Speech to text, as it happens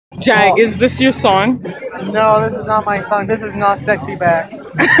Jag, is this your song? No, this is not my song. This is not Sexy Back.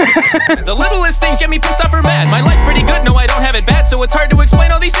 The littlest things get me pissed off or mad. My life's pretty good, no I don't have it bad, so it's hard to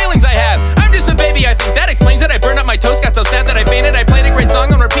explain all these feelings I have. I'm just a baby, I think that explains it. I burned up my toast, got so sad that I fainted. I played a great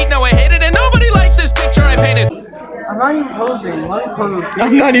song on repeat, now I hate it, and nobody likes this picture I painted. I'm not even posing. Let me pose.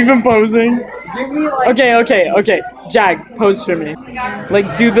 I'm not even posing. Give me like... Okay. Jag, pose for me.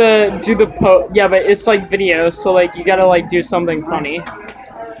 Like, do the yeah, but it's like video, so like, you gotta like do something funny.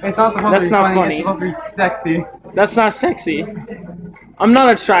 It's not supposed to be funny. It's supposed to be sexy. That's not sexy. I'm not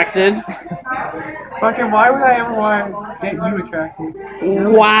attracted. Fucking why would I ever want to get you attracted?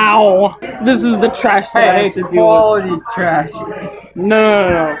 Wow. This is the trash that I have to deal with. Quality trash.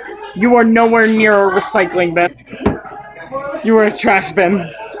 No. You are nowhere near a recycling bin. You are a trash bin.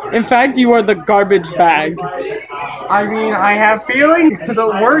 In fact, you are the garbage bag. I mean, I have feelings. The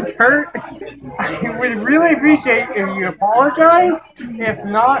words hurt. I would really appreciate if you apologize. If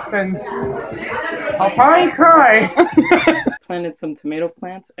not, then I'll probably cry. Planted some tomato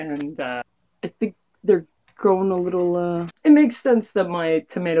plants, and I think they're growing a little. It makes sense that my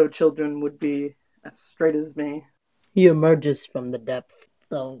tomato children would be as straight as me. He emerges from the depth.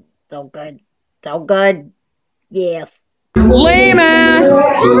 So good. Yes. Lame ass!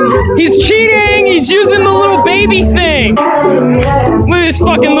 He's cheating! He's using the little baby thing! Look at this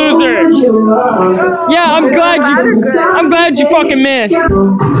fucking loser! Yeah, I'm glad you fucking missed! I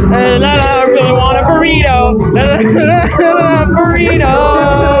really want a burrito! Burrito!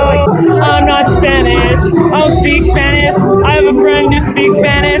 I'm not Spanish. I don't speak Spanish. I have a friend who speaks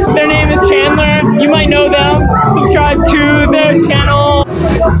Spanish. Their name is Chandler. You might know them. Subscribe to their channel.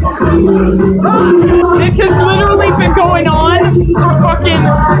 This has literally been going on for fucking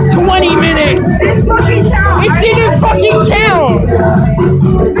 20 minutes. It didn't fucking count.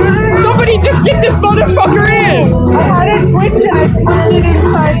 Somebody just get this motherfucker in. I had a twitch and I put it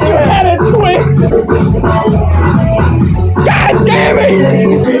inside. You had a twitch. God damn it.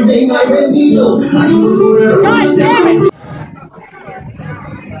 God damn it.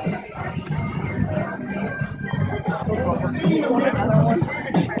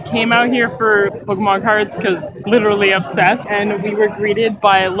 Came out here for Pokemon cards because literally obsessed, and we were greeted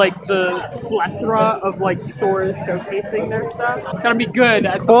by like the plethora of like stores showcasing their stuff. Gotta be good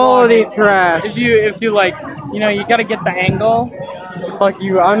at the Quality vlogging. trash. If you like, you know, you gotta get the angle. Fuck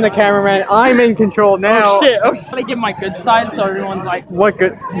you, I'm the cameraman. I'm in control now. Oh shit! I get my good side, so everyone's like, what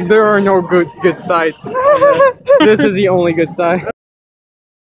good? There are no good sides. This is the only good side.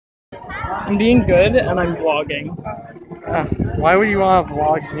 I'm being good and I'm vlogging. Why would you want to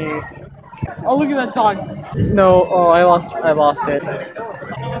vlog me? Oh, look at that dog. No, oh, I lost it.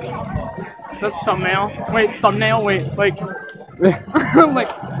 That's thumbnail. Wait, thumbnail? Wait, like,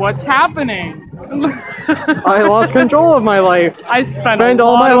 like, what's happening? I lost control of my life. I spent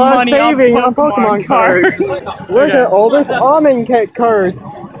all my life money saving on Pokemon cards. Look at all this almond cards.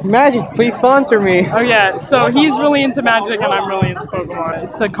 Magic, please sponsor me. Oh yeah, so he's really into Magic and I'm really into Pokemon.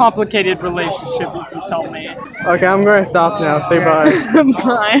 It's a complicated relationship, if you tell me. Okay, I'm gonna stop now. Say bye.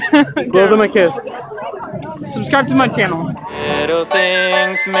 Bye. Blow them a kiss. Subscribe to my channel. Little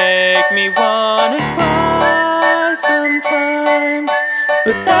things make me wanna cry sometimes,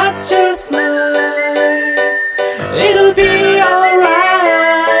 but that's just life. It'll be